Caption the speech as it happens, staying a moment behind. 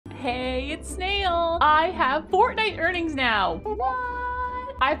Hey, it's Snail. I have Fortnite earnings now. What?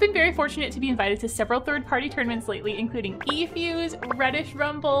 I've been very fortunate to be invited to several third-party tournaments lately, including eFuse, Reddish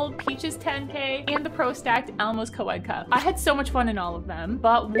Rumble, Peaches 10K, and the Pro Stacked Almo's Co-ed Cup. I had so much fun in all of them,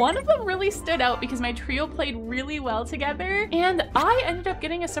 but one of them really stood out because my trio played really well together, and I ended up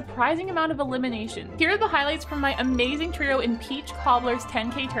getting a surprising amount of elimination. Here are the highlights from my amazing trio in Peach Cobbler's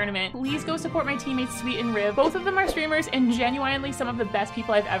 10K tournament. Please go support my teammates Sweet and Riv. Both of them are streamers and genuinely some of the best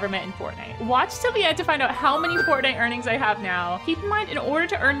people I've ever met in Fortnite. Watch till the end to find out how many Fortnite earnings I have now. Keep in mind, in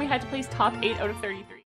order to earn, we had to place top 8 out of 33.